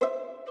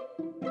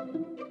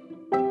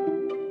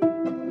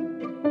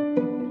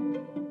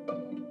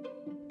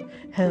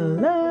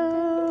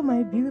Hello,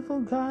 my beautiful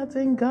gods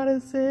and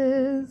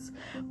goddesses.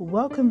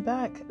 Welcome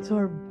back to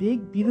our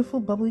big,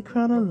 beautiful, bubbly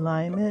crown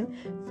alignment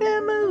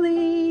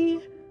family.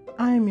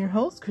 I am your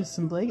host,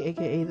 Kristen Blake,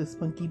 aka the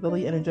Spunky,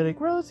 Bubbly,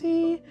 Energetic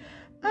Rosie.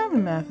 I'm a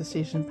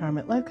manifestation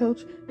empowerment life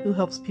coach who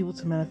helps people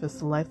to manifest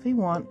the life they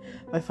want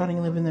by finding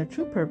and living their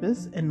true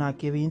purpose and not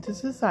giving into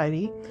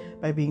society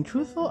by being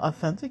truthful,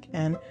 authentic,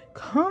 and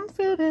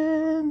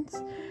confident.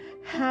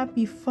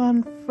 Happy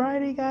fun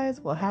Friday,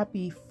 guys. Well,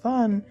 happy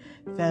fun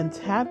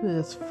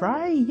fantabulous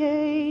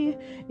Friday.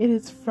 It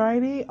is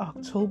Friday,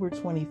 October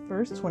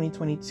 21st,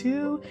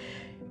 2022.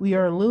 We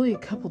are literally a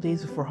couple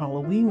days before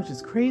Halloween, which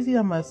is crazy.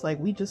 I'm just like,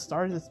 we just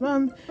started this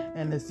month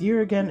and this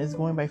year again is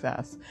going by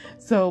fast.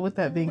 So with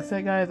that being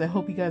said, guys, I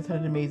hope you guys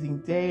had an amazing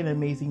day, an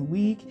amazing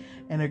week,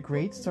 and a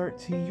great start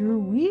to your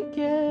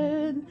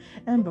weekend.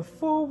 And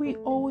before we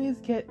always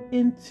get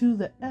into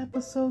the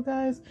episode,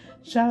 guys,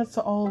 shout out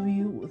to all of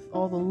you with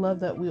all the love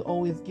that we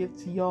always give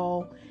to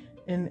y'all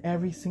and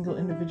every single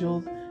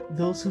individual.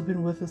 Those who've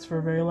been with us for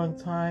a very long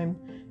time,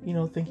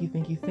 thank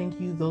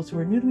you. Those who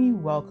are new to me,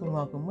 welcome.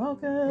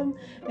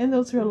 And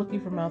those who are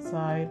looking from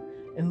outside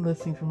and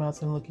listening from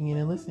outside and looking in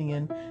and listening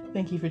in,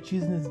 thank you for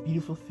choosing this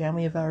beautiful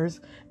family of ours,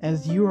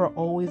 as you are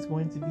always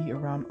going to be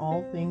around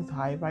all things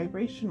high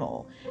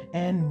vibrational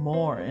and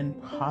more,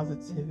 and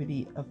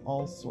positivity of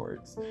all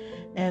sorts.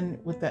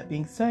 And with that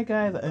being said,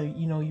 guys,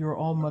 you're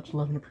all much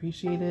loved and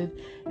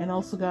appreciated. And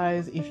also,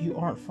 guys, if you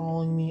aren't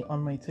following me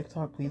on my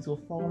TikTok, please go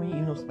follow me.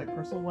 Even though it's my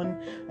personal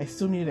one, I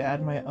still need to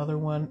add my other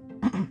one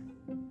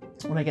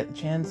when I get the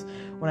chance,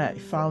 when I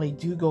finally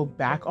do go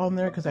back on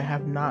there, because I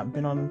have not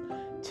been on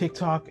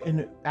TikTok.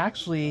 And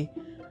actually,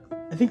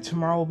 I think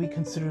tomorrow will be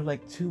considered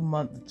like two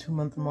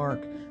month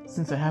mark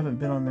since I haven't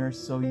been on there.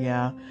 So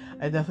yeah,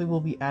 I definitely will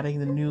be adding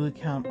the new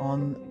account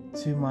on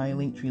to my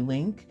Linktree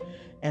link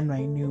and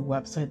my new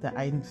website that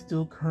I'm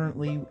still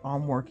currently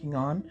working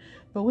on.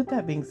 But with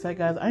that being said,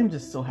 guys, I'm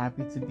just so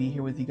happy to be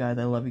here with you guys.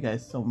 I love you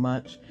guys so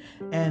much,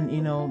 and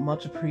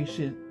much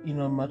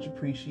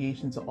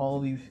appreciation to all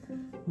of you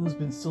who's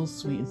been so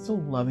sweet and so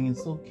loving and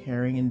so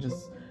caring and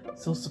just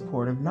so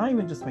supportive. Not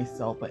even just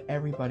myself, but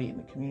everybody in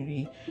the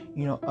community,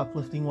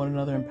 uplifting one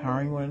another,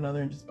 empowering one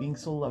another, and just being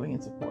so loving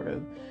and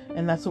supportive.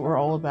 And that's what we're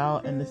all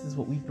about, and this is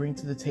what we bring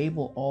to the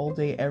table all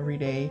day, every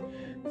day,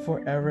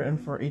 forever and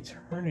for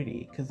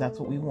eternity, because that's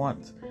what we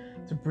want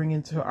to bring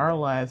into our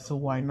lives. So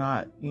why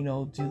not,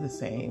 do the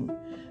same?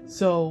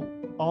 So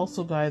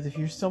also, guys, if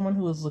you're someone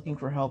who is looking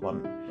for help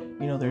on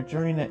their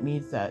journey that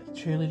needs that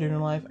cheerleader in their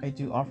life, I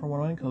do offer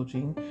one-on-one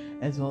coaching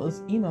as well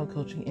as email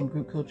coaching, and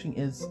group coaching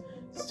is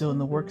still in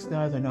the works,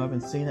 guys. I know I've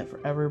been saying that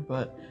forever,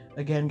 but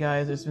again,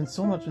 guys, there's been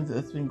so much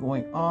that's been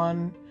going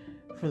on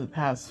for the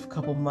past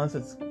couple months.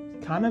 It's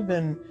kind of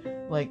been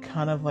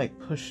like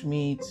pushed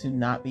me to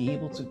not be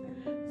able to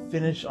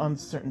finish on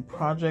certain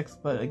projects.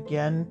 But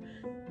again,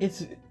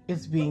 it's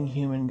being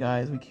human,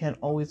 guys. We can't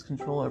always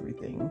control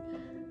everything,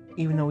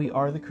 even though we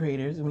are the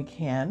creators and we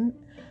can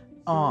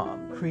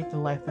create the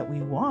life that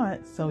we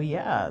want. So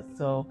yeah,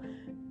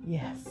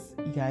 yes,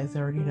 you guys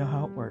already know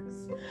how it works.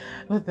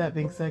 With that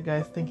being said,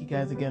 guys, thank you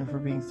guys again for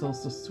being so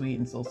sweet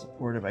and so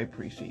supportive. I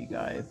appreciate you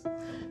guys.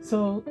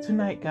 So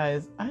tonight,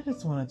 guys, I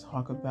just want to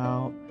talk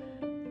about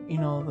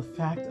the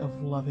fact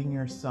of loving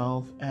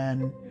yourself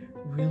and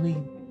really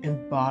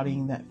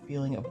embodying that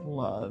feeling of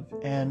love.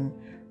 And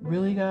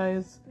really,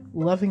 guys,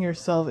 loving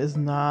yourself is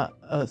not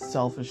a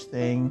selfish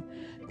thing.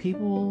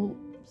 People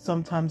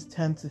sometimes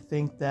tend to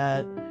think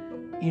that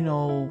and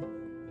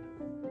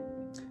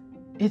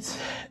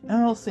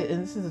I'll say,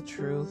 and this is the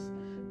truth,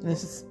 and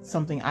this is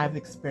something I've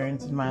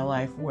experienced in my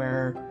life,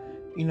 where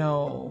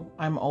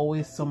I'm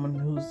always someone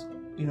who's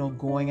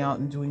going out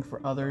and doing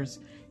for others.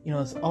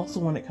 It's also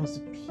when it comes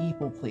to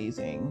people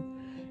pleasing,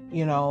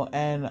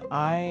 and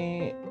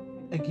I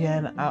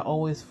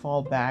always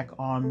fall back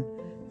on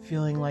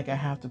feeling like I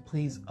have to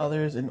please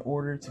others in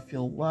order to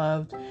feel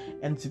loved.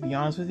 And to be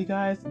honest with you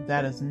guys,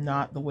 that is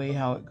not the way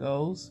how it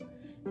goes.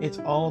 It's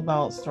all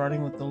about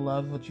starting with the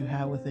love that you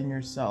have within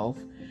yourself.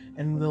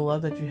 And the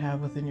love that you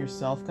have within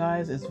yourself,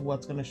 guys, is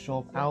what's going to show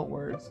up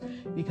outwards.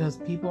 Because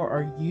people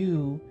are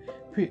you,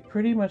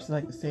 pretty much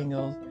like the saying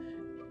goes,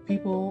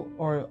 people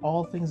or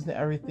all things and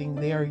everything,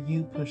 they are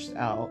you pushed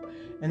out.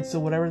 And so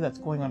whatever that's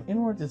going on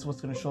inwards is what's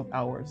going to show up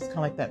outwards. It's kind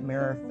of like that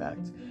mirror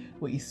effect.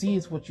 What you see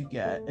is what you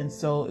get. And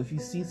so if you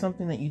see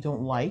something that you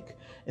don't like,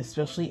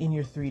 especially in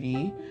your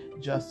 3D,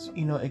 just,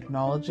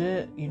 acknowledge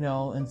it,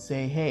 and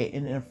say, hey,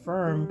 and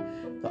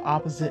affirm the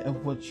opposite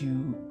of what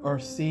you are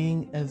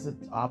seeing as the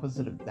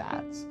opposite of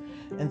that.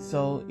 And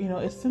so,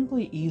 it's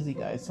simply easy,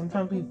 guys.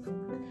 Sometimes we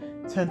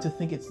tend to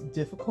think it's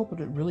difficult, but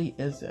it really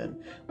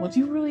isn't. Once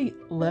you really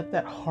let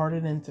that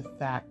harden into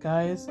fact,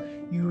 guys,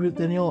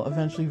 then you'll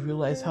eventually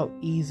realize how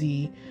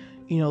easy,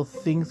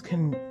 things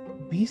can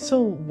be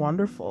so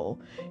wonderful.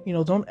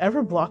 Don't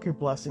ever block your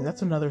blessing.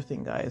 That's another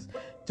thing, guys.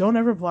 Don't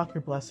ever block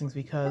your blessings,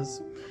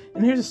 because,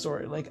 and here's a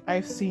story, like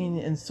I've seen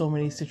in so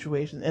many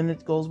situations, and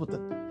it goes with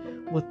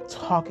with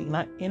talking,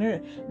 not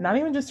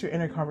even just your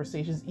inner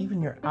conversations,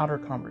 even your outer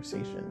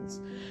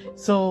conversations.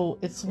 So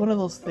it's one of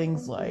those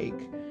things like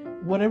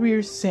whatever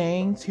you're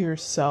saying to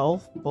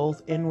yourself,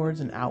 both inwards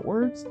and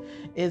outwards,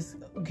 is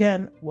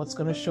again what's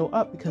going to show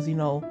up. Because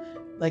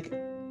like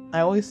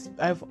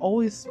I've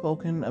always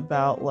spoken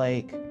about,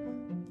 like,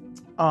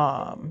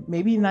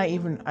 maybe not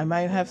even, I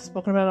might have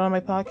spoken about it on my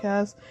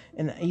podcast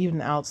and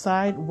even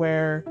outside,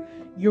 where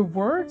your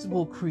words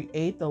will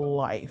create the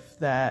life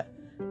that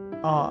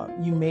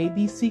you may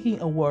be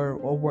seeking, or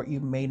what you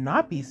may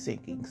not be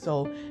seeking.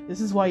 So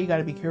this is why you got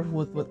to be careful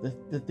with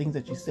the things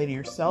that you say to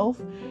yourself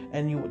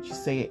and what you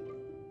say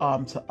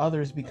to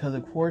others, because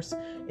of course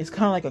it's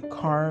kind of like a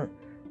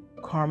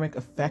karmic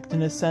effect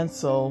in a sense.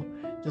 So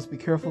just be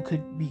careful.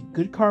 Could be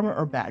good karma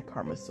or bad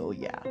karma. So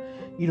yeah,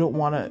 you don't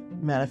want to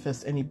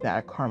manifest any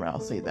bad karma, I'll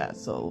say that.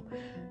 So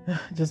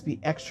just be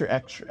extra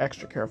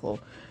careful.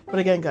 But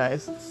again,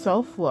 guys,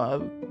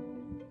 self-love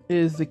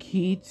is the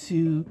key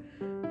to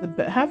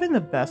having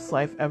the best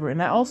life ever. And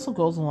that also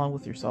goes along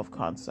with your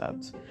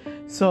self-concept.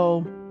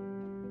 So,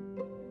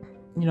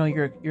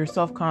 your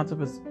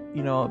self-concept is,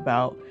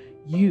 about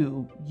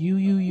you,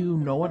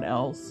 no one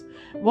else.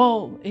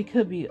 Well, it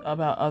could be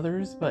about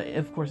others, but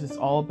of course it's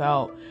all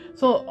about,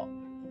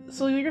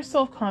 so your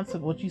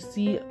self-concept, what you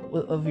see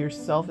of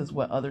yourself is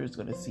what others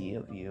are going to see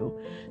of you.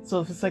 So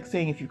if it's like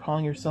saying, if you're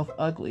calling yourself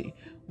ugly,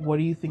 what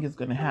do you think is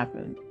going to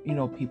happen?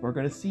 People are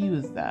going to see you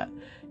as that.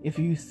 If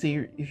you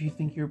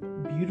think you're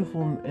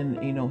beautiful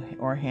and,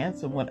 or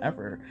handsome,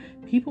 whatever,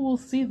 people will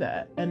see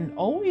that. And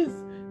always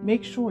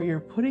make sure you're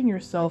putting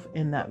yourself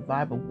in that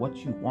vibe of what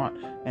you want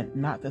and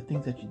not the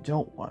things that you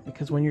don't want.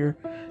 Because when you're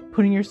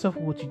putting yourself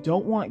in what you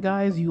don't want,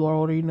 guys, you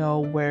already know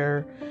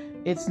where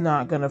it's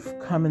not going to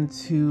come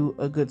into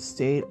a good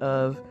state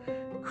of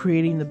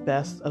creating the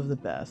best of the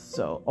best.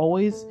 So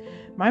always,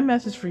 my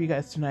message for you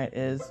guys tonight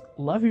is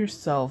love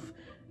yourself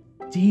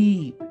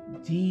deep,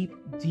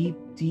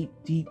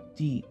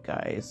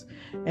 guys.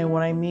 And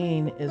what I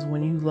mean is,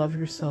 when you love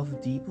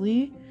yourself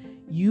deeply,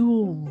 you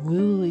will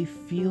literally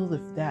feel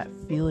that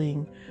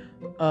feeling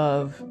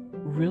of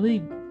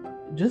really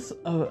just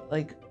I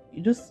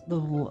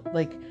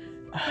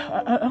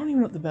don't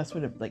even know the best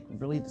way to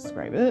really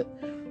describe it,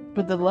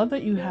 but the love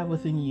that you have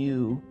within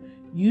you,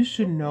 you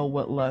should know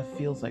what love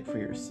feels like for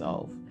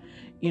yourself,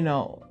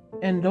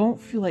 and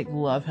don't feel like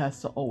love has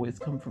to always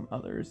come from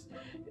others.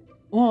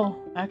 Well,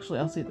 actually,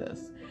 I'll say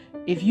this.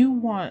 If you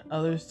want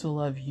others to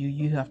love you,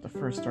 you have to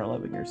first start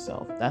loving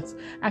yourself. That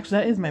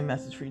is my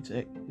message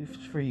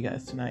for you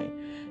guys tonight.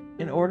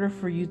 In order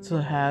for you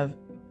to have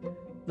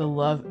the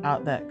love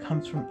out that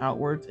comes from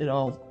outwards, it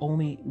all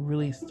only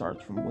really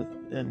starts from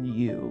within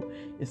you.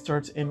 It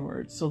starts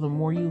inwards. So the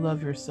more you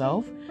love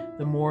yourself,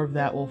 the more of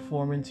that will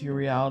form into your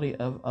reality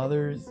of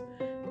others,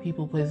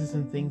 people, places,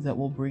 and things that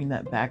will bring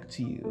that back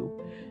to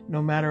you,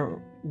 no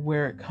matter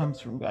where it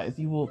comes from, guys.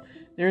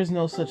 There is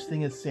no such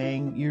thing as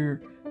saying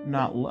you're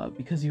not loved,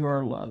 because you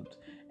are loved.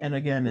 And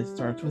again, it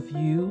starts with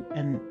you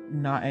and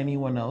not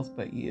anyone else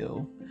but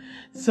you.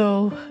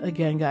 So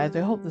again, guys,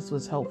 I hope this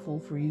was helpful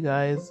for you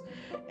guys.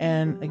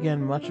 And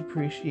again, much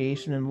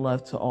appreciation and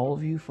love to all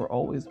of you for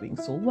always being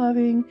so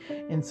loving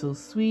and so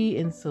sweet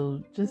and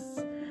so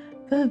just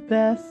the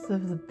best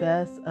of the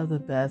best of the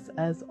best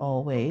as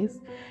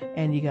always.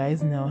 And you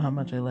guys know how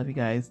much I love you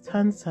guys.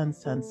 Tons.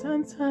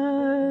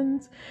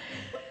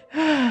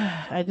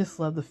 I just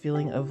love the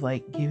feeling of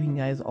giving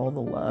you guys all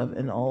the love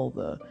and all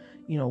the,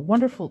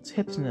 wonderful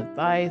tips and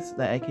advice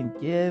that I can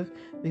give,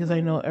 because I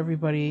know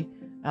everybody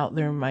out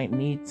there might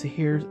need to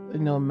hear,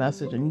 a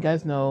message. And you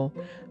guys know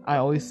I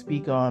always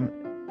speaking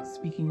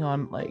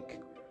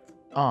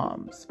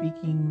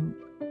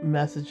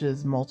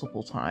messages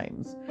multiple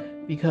times,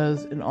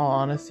 because in all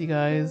honesty,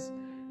 guys,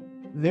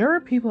 there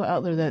are people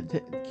out there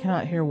that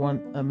cannot hear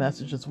a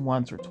message just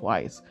once or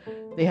twice.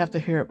 They have to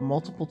hear it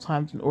multiple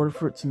times in order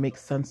for it to make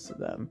sense to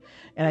them.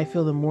 And I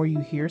feel the more you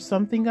hear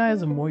something,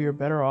 guys, the more you're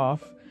better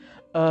off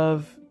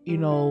of,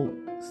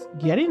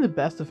 getting the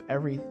best of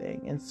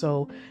everything. And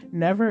so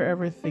never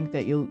ever think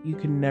that you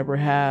can never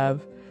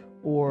have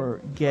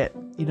or get,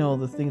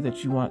 the things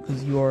that you want,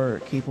 because you're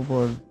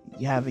capable of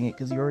having it,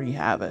 because you already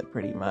have it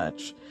pretty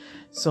much.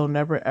 So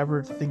never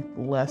ever think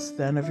less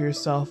than of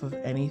yourself, of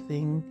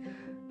anything,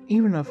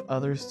 even of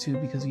others too,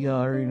 because you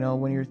already know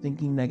when you're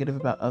thinking negative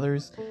about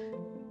others,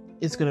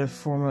 it's going to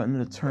form out in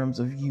the terms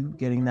of you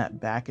getting that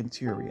back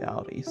into your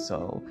reality.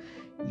 So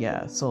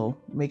yeah, so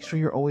make sure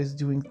you're always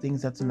doing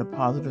things that's in a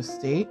positive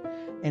state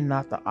and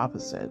not the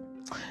opposite.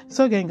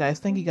 So again, guys,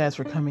 thank you guys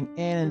for coming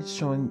in and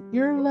showing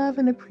your love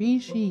and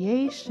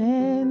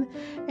appreciation.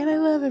 And I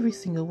love every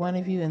single one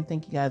of you. And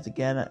thank you guys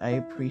again. I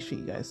appreciate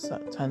you guys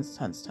tons.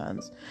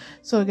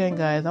 So again,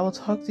 guys, I will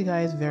talk to you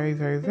guys very,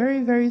 very,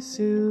 very, very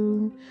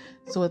soon.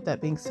 So with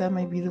that being said,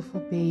 my beautiful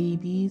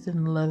babies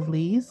and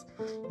lovelies,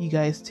 you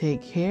guys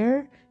take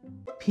care.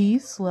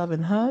 Peace, love,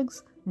 and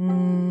hugs.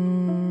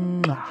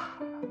 Mwah.